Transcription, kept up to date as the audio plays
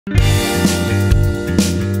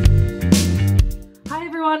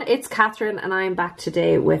it's Catherine and I'm back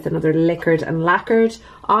today with another Liquored and Lacquered.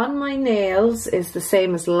 On my nails is the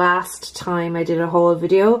same as last time I did a whole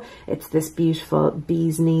video. It's this beautiful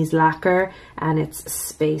bee's knees lacquer and it's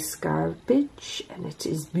Space Garbage and it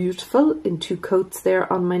is beautiful in 2 coats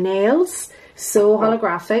there on my nails. So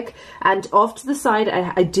holographic. And off to the side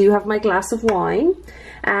I do have my glass of wine,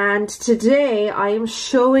 and today I am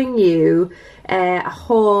showing you a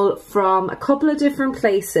haul from a couple of different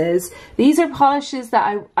places. These are polishes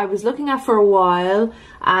that I was looking at for a while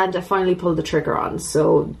and I finally pulled the trigger on.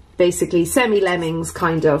 So basically Semi-Lemmings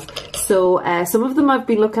kind of. So some of them I've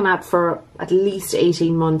been looking at for at least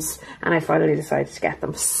 18 months and I finally decided to get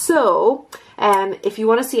them. So if you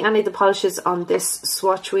want to see any of the polishes on this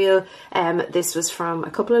swatch wheel, this was from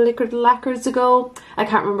a couple of Liquored Lacquers ago. I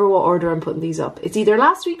can't remember what order I'm putting these up. It's either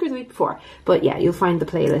last week or the week before. But yeah, you'll find the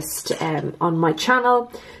playlist on my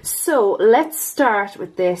channel. So let's start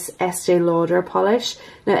with this Estée Lauder polish.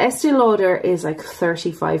 Now Estée Lauder is like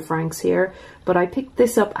 35 francs here, but I picked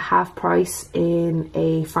this up half price in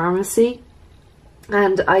a pharmacy.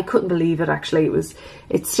 And I couldn't believe it actually.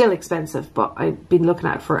 It's still expensive, but I've been looking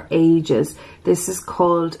at it for ages. This is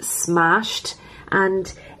called Smashed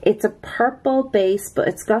and it's a purple base, but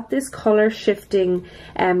it's got this color shifting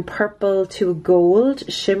purple to a gold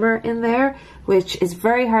shimmer in there, which is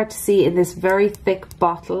very hard to see in this very thick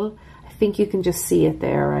bottle. I think you can just see it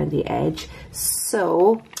there around the edge.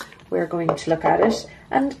 So we're going to look at it.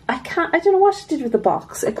 And I don't know what it did with the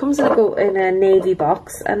box. It comes in a navy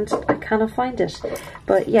box and I cannot find it.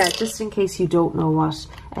 But yeah, just in case you don't know what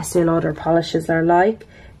Estée Lauder polishes are like,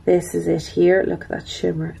 this is it here. Look at that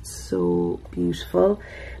shimmer. It's so beautiful.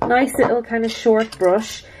 Nice little kind of short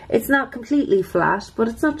brush. It's not completely flat, but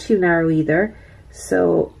it's not too narrow either.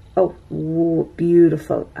 So, oh, whoa,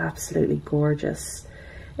 beautiful. Absolutely gorgeous.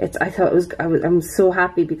 I'm so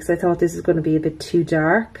happy because I thought this was going to be a bit too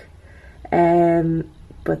dark.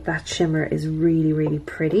 But that shimmer is really, really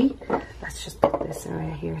pretty. Let's just put this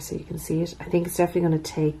area here so you can see it. I think it's definitely going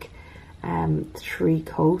to take 3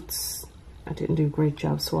 coats. I didn't do a great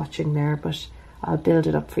job swatching there, but I'll build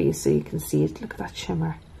it up for you so you can see it. Look at that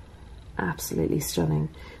shimmer. Absolutely stunning.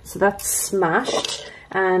 So that's Smashed.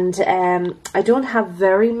 And I don't have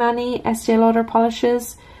very many Estée Lauder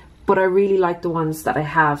polishes, but I really like the ones that I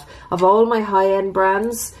have. Of all my high-end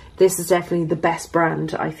brands, this is definitely the best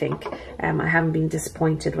brand, I think. I haven't been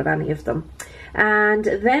disappointed with any of them. And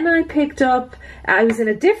then I picked up, I was in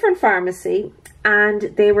a different pharmacy and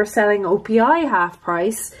they were selling OPI half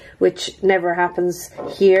price, which never happens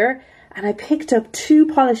here. And I picked up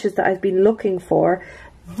 2 polishes that I've been looking for.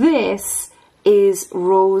 This is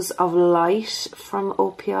Rose of Light from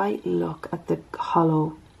OPI. Look at the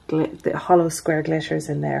hollow square glitters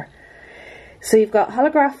in there. So you've got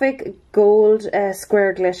holographic gold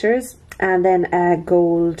square glitters and then a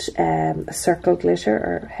gold circle glitter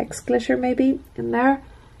or hex glitter maybe in there.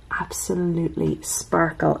 Absolutely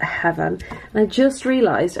sparkle heaven. And I just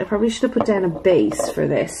realised I probably should have put down a base for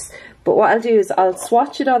this. But what I'll do is I'll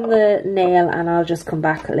swatch it on the nail and I'll just come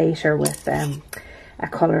back later with a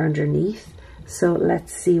colour underneath. So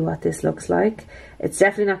let's see what this looks like. It's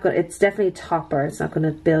definitely not going. It's definitely a topper. It's not going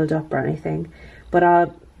to build up or anything. But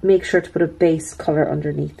I'll make sure to put a base colour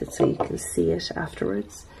underneath it so you can see it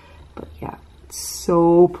afterwards. But yeah, it's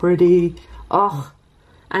so pretty. Oh,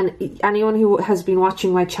 and anyone who has been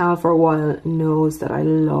watching my channel for a while knows that I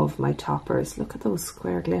love my toppers. Look at those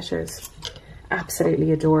square glitters.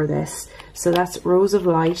 Absolutely adore this. So that's Rose of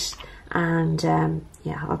Light. And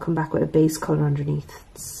yeah, I'll come back with a base colour underneath.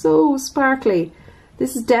 So sparkly.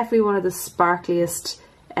 This is definitely one of the sparkliest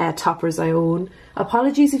toppers I own.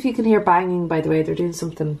 Apologies if you can hear banging, by the way. They're doing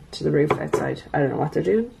something to the roof outside. I don't know what they're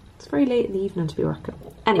doing. It's very late in the evening to be working.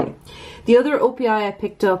 Anyway, the other OPI I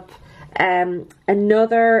picked up,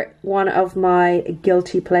 another one of my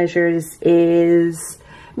guilty pleasures is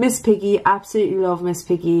Miss Piggy. Absolutely love Miss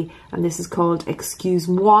Piggy. And this is called Excuse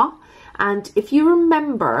Moi. And if you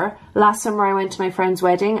remember, last summer I went to my friend's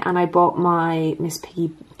wedding and I bought my Miss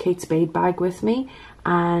Piggy Kate Spade bag with me.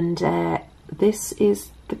 And this is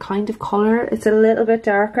the kind of colour. It's a little bit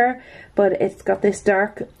darker, but it's got this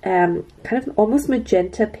dark kind of almost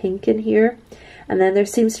magenta pink in here. And then there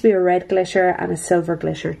seems to be a red glitter and a silver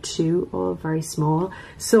glitter too, all very small.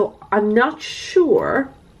 So I'm not sure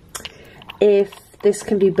if this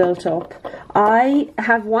can be built up. I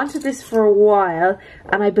have wanted this for a while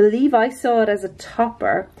and I believe I saw it as a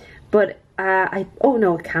topper, but oh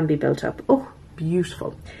no, it can be built up. Oh,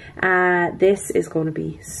 beautiful. This is going to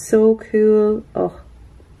be so cool. Oh,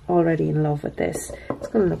 already in love with this. It's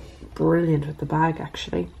going to look brilliant with the bag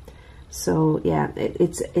actually. So yeah,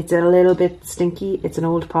 it's a little bit stinky. It's an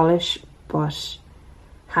old polish, but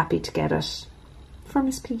happy to get it for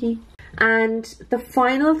Miss Piggy. And the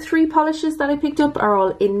final 3 polishes that I picked up are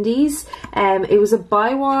all indies. It was a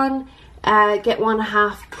buy one, get one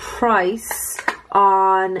half price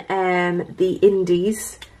on the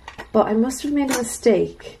indies, but I must have made a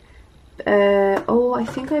mistake. Oh, I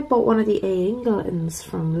think I bought one of the A. Englands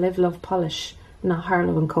from Live Love Polish, not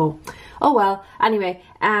Harlow & Co. Oh well, anyway,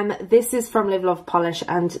 this is from Live Love Polish,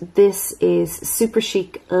 and this is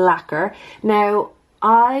SuperChic Lacquer. Now,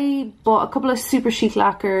 I bought a couple of SuperChic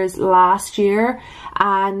lacquers last year,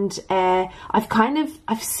 and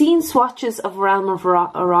I've seen swatches of Realm of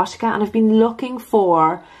Erotica, and I've been looking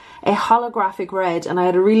for a holographic red, and I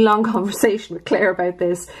had a really long conversation with Claire about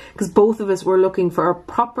this because both of us were looking for a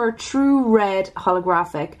proper true red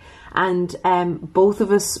holographic, and both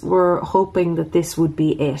of us were hoping that this would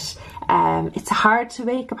be it. It's hard to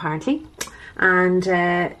make apparently, and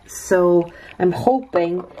so I'm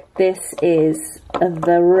hoping this is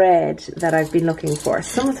the red that I've been looking for.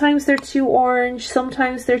 Sometimes they're too orange,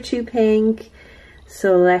 sometimes they're too pink,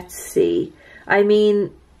 so let's see. I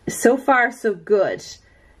mean, so far so good.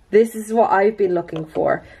 This is what I've been looking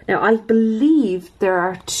for. Now, I believe there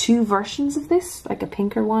are 2 versions of this, like a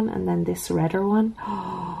pinker one and then this redder one.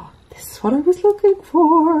 Oh, this is what I was looking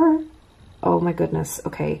for. Oh my goodness.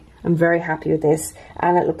 Okay, I'm very happy with this,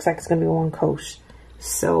 and it looks like it's going to be 1 coat.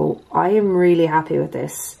 So I am really happy with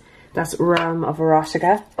this. That's Realm of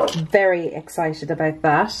Erotica. Very excited about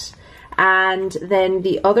that. And then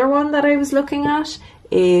the other one that I was looking at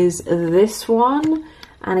is this one.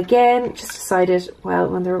 And again, just decided, well,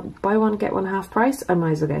 when they're buy one, get one half price, I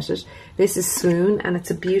might as well get it. This is Swoon, and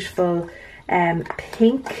it's a beautiful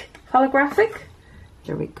pink holographic.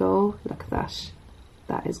 There we go. Look at that.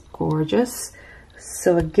 That is gorgeous.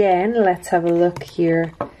 So again, let's have a look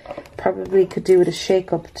here. Probably could do with a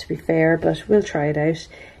shake up, to be fair, but we'll try it out.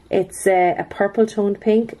 It's a purple toned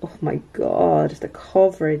pink. Oh my god, the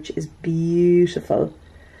coverage is beautiful.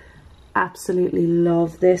 Absolutely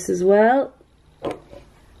love this as well.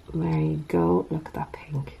 There you go. Look at that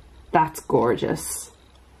pink. That's gorgeous.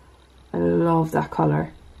 I love that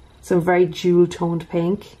colour. So very jewel toned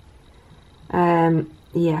pink.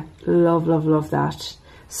 Yeah, love, love, love that.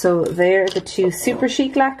 So they're the 2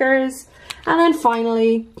 SuperChic lacquers. And then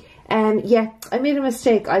finally, yeah, I made a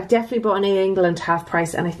mistake. I've definitely bought an A. England half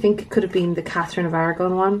price, and I think it could have been the Catherine of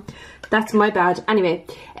Aragon one. That's my bad. Anyway,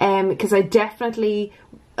 because I definitely,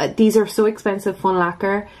 these are so expensive, fun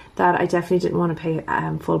lacquer, that I definitely didn't want to pay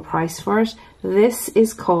full price for it. This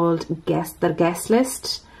is called the Guest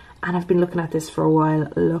List, and I've been looking at this for a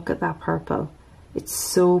while. Look at that purple. It's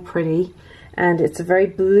so pretty, and it's a very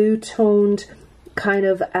blue toned kind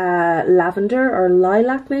of lavender or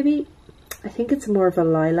lilac maybe. I think it's more of a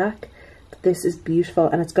lilac, but this is beautiful,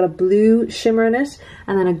 and it's got a blue shimmer in it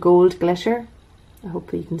and then a gold glitter.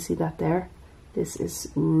 Hopefully you can see that there. This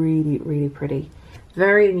is really, really pretty.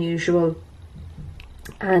 Very unusual,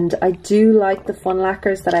 and I do like the fun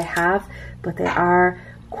lacquers that I have, but they are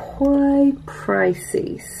quite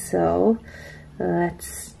pricey. So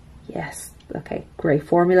let's, yes, okay, great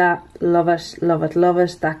formula. Love it, love it, love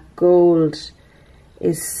it. That gold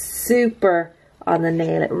is super on the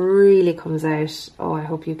nail. It really comes out. Oh, I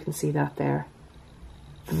hope you can see that there.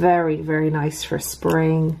 Very, very nice for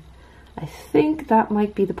spring. I think that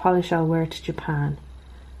might be the polish I'll wear to Japan.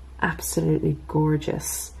 Absolutely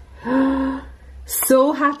gorgeous.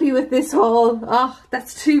 So happy with this haul. Oh,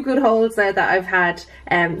 that's 2 good hauls there that I've had.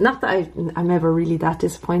 Not that I'm ever really that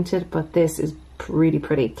disappointed, but this is really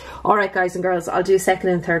pretty. Alright guys and girls, I'll do a second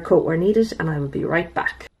and third coat where needed, and I will be right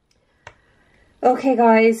back. Okay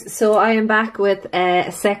guys, so I am back with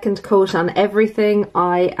a second coat on everything.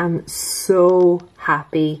 I am so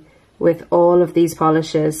happy with all of these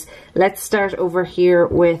polishes. Let's start over here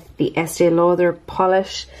with the Estée Lauder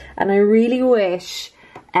polish, and I really wish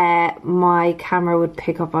my camera would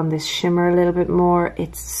pick up on this shimmer a little bit more.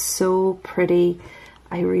 It's so pretty.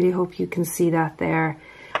 I really hope you can see that there.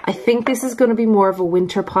 I think this is going to be more of a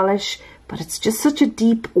winter polish, but it's just such a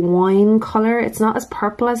deep wine colour. It's not as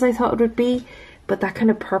purple as I thought it would be, but that kind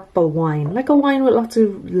of purple wine, like a wine with lots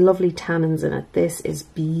of lovely tannins in it. This is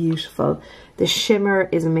beautiful. The shimmer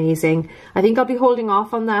is amazing. I think I'll be holding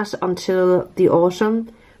off on that until the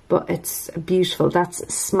autumn, but it's beautiful.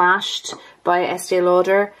 That's Smashed by Estée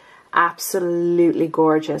Lauder. Absolutely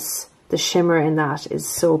gorgeous. The shimmer in that is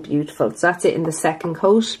so beautiful. So that's it in the second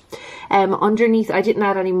coat. Underneath, I didn't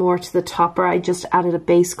add any more to the topper. I just added a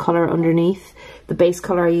base colour underneath. The base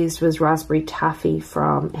colour I used was Raspberry Taffy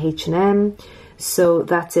from H&M. So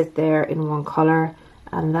that's it there in one colour.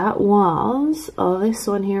 And that was this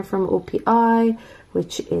one here from OPI,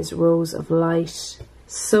 which is Rose of Light.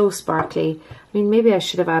 So sparkly. I mean, maybe I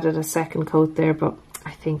should have added a second coat there, but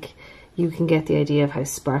I think you can get the idea of how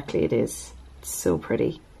sparkly it is. It's so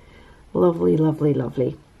pretty. Lovely, lovely,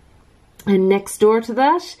 lovely. And next door to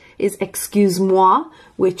that is Excuse-moi,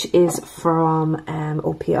 which is from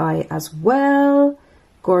OPI as well.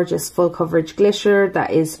 Gorgeous full coverage glitter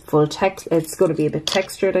that is full text. It's going to be a bit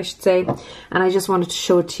textured, I should say. And I just wanted to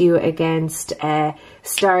show it to you against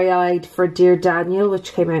Starry Eyed for Dear Daniel,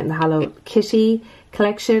 which came out in the Hello Kitty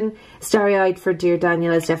collection. Starry Eyed for Dear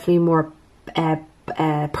Daniel is definitely more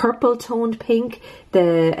purple toned pink.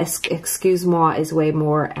 The Excuse-moi is way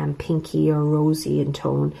more pinky or rosy in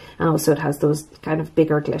tone, and also it has those kind of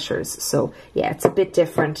bigger glitters. So yeah, it's a bit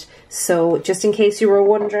different. So just in case you were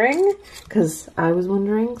wondering, because I was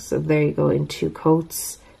wondering, so there you go, in 2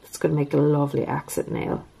 coats. It's going to make a lovely accent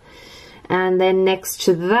nail. And then next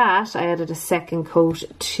to that, I added a second coat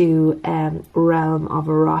to Realm of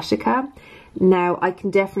Erotica. Now I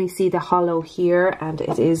can definitely see the hollow here, and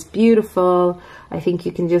it is beautiful. I think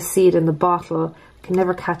you can just see it in the bottle. I can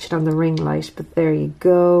never catch it on the ring light, but there you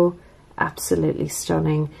go. Absolutely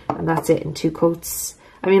stunning. And that's it in 2 coats.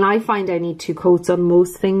 I mean, I find I need 2 coats on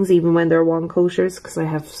most things, even when they're 1-coaters, because I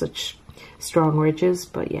have such strong ridges.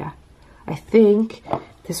 But yeah, I think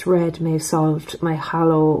this red may have solved my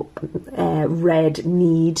hollow red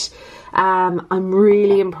need. I'm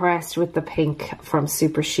really impressed with the pink from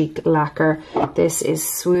SuperChic Lacquer. This is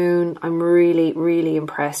swoon. I'm really, really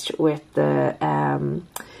impressed with the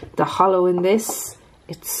hollow in this.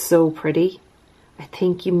 It's so pretty. I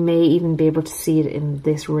think you may even be able to see it in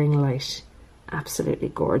this ring light. Absolutely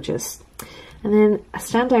gorgeous. And then a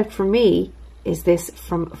standout for me is this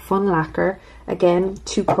from Fun Lacquer. Again,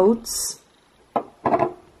 2 coats.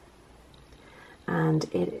 And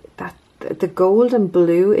the gold and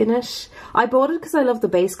blue in it, I bought it because I love the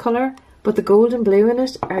base colour, but the gold and blue in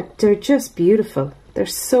it, they're just beautiful. They're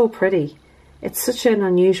so pretty. It's such an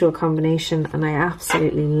unusual combination, and I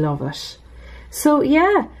absolutely love it. So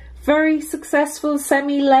yeah, very successful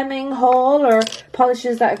Semi-Lemming haul, or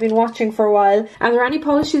polishes that I've been watching for a while. Are there any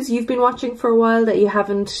polishes you've been watching for a while that you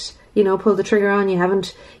haven't, you know, pulled the trigger on, you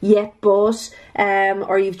haven't yet bought,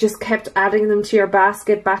 or you've just kept adding them to your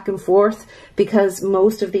basket back and forth? Because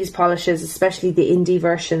most of these polishes, especially the indie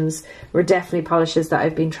versions, were definitely polishes that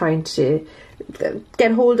I've been trying to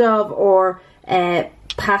get hold of, or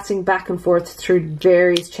passing back and forth through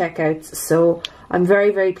various checkouts. So I'm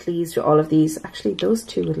very, very pleased with all of these. Actually, those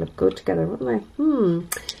 2 would look good together, wouldn't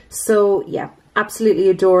they? So yeah, absolutely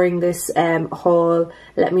adoring this haul.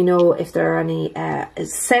 Let me know if there are any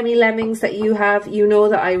Semi-Lemmings that you have. You know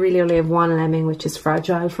that I really only have 1 lemming, which is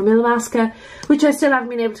Fragile from Ilmaska, which I still haven't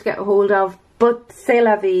been able to get a hold of. But c'est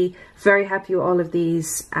la vie. Very happy with all of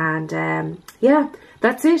these. And yeah,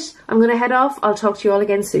 that's it. I'm going to head off. I'll talk to you all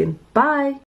again soon. Bye.